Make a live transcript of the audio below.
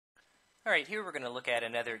Alright, here we're going to look at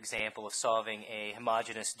another example of solving a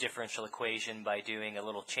homogeneous differential equation by doing a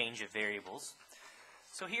little change of variables.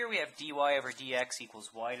 So here we have dy over dx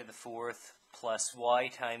equals y to the fourth plus y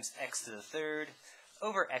times x to the third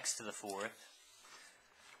over x to the fourth.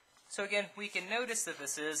 So again, we can notice that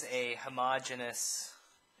this is a homogeneous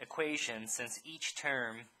equation since each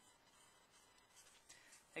term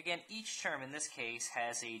in this case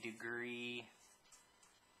has a degree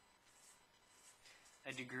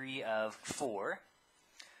of 4.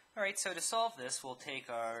 Alright, so to solve this, we'll take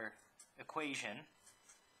our equation.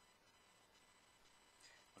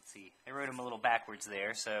 Let's see, I wrote them a little backwards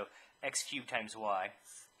there, so x cubed times y.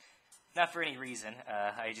 Not for any reason,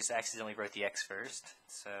 I just accidentally wrote the x first.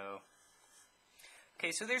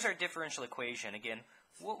 Okay, so there's our differential equation. Again,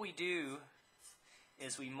 what we do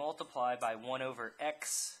is we multiply by 1 over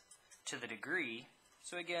x to the degree.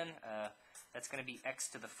 So again, that's going to be x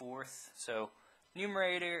to the fourth. So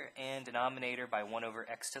numerator and denominator by 1 over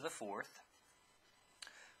x to the fourth.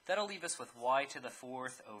 That'll leave us with y to the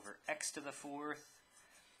fourth over x to the fourth.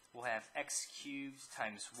 We'll have x cubed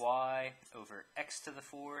times y over x to the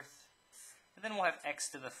fourth. And then we'll have x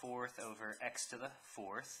to the fourth over x to the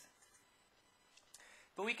fourth.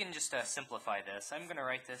 But we can just simplify this. I'm going to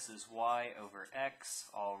write this as y over x,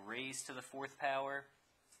 all raised to the fourth power.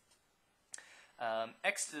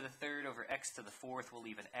 X to the third over x to the fourth will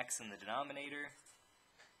leave an x in the denominator.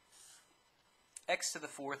 X to the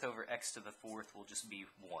fourth over x to the fourth will just be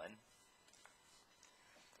 1.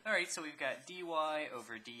 Alright, so we've got dy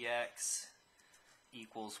over dx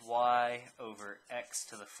equals y over x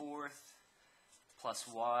to the fourth plus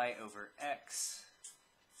y over x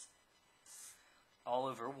all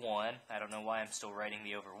over 1. I don't know why I'm still writing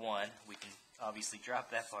the over 1. We can obviously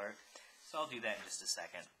drop that part, so I'll do that in just a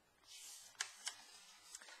second.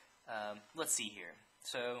 Let's see here.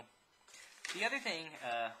 So the other thing,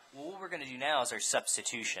 what we're going to do now is our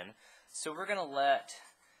substitution. So we're going to let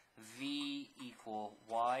v equal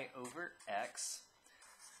y over x.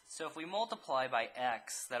 So if we multiply by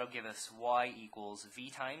x, that'll give us y equals v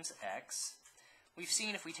times x. We've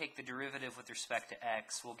seen if we take the derivative with respect to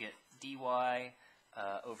x, we'll get dy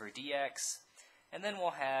over dx. And then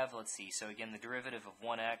we'll have, let's see, so again the derivative of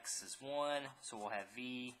 1x is 1, so we'll have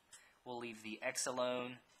v. We'll leave the x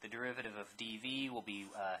alone. The derivative of dv will be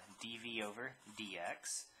dv over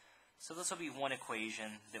dx. So this will be one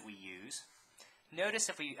equation that we use. Notice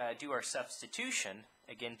if we do our substitution,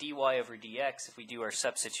 again dy over dx, if we do our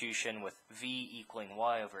substitution with v equaling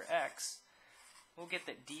y over x, we'll get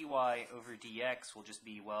that dy over dx will just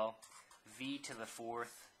be, well, v to the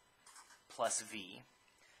fourth plus v.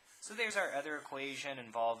 So there's our other equation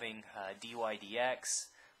involving dy dx.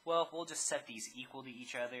 Well, we'll just set these equal to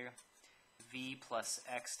each other. V plus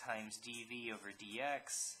x times dv over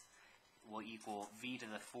dx will equal v to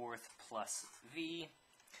the fourth plus v.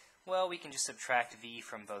 Well, we can just subtract v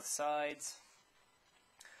from both sides.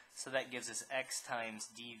 So that gives us x times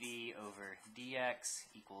dv over dx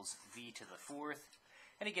equals v to the fourth.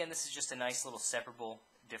 And again, this is just a nice little separable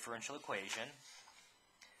differential equation.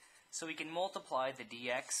 So we can multiply the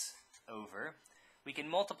dx over. We can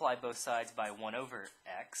multiply both sides by 1 over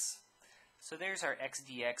x. So there's our x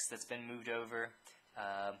dx that's been moved over.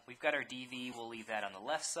 We've got our dv, we'll leave that on the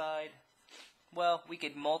left side. Well, we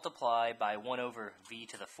could multiply by 1 over v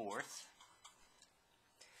to the fourth.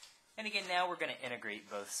 And again, now we're going to integrate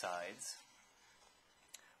both sides.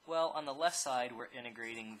 Well, on the left side, we're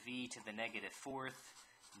integrating v to the negative fourth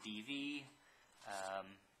dv.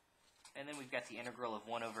 And then we've got the integral of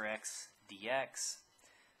 1 over x dx.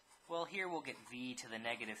 Well, here we'll get v to the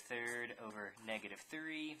negative third over negative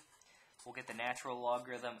 3. We'll get the natural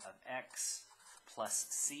logarithm of x plus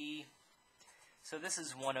c. So this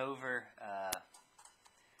is 1 over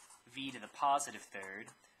v to the positive third.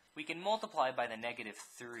 We can multiply by the negative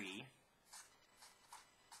 3.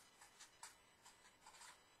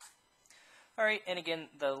 Alright, and again,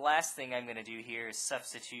 the last thing I'm going to do here is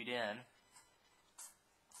substitute in.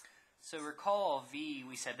 So recall v,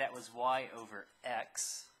 we said that was y over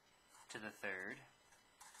x to the third.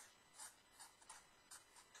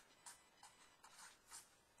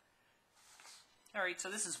 Alright, so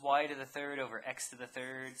this is y to the third over x to the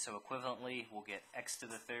third, so equivalently we'll get x to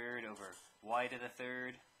the third over y to the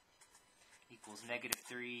third equals negative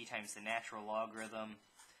 3 times the natural logarithm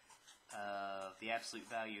of the absolute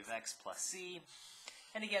value of x plus c.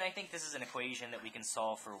 And again, I think this is an equation that we can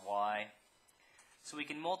solve for y. So we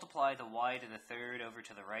can multiply the y to the third over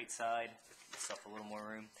to the right side. Give myself a little more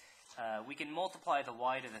room. We can multiply the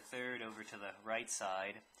y to the third over to the right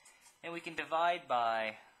side, and we can divide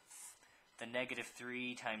by the negative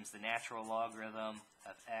 3 times the natural logarithm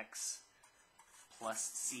of x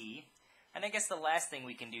plus c. And I guess the last thing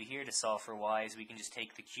we can do here to solve for y is we can just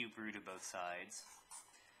take the cube root of both sides.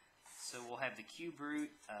 So we'll have the cube root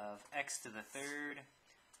of x to the third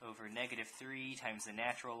over negative 3 times the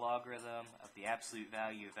natural logarithm of the absolute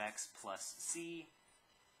value of x plus c.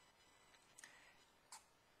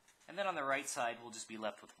 And then on the right side, we'll just be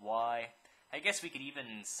left with y. I guess we could even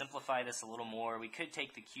simplify this a little more. We could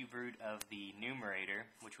take the cube root of the numerator,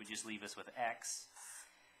 which would just leave us with x.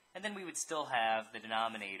 And then we would still have the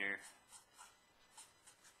denominator.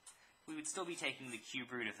 We would still be taking the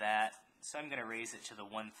cube root of that, so I'm going to raise it to the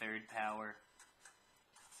 1/3 power.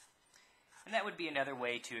 And that would be another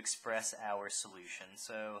way to express our solution.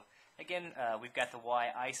 So again, we've got the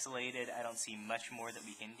y isolated. I don't see much more that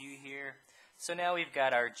we can do here. So now we've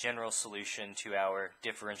got our general solution to our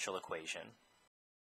differential equation.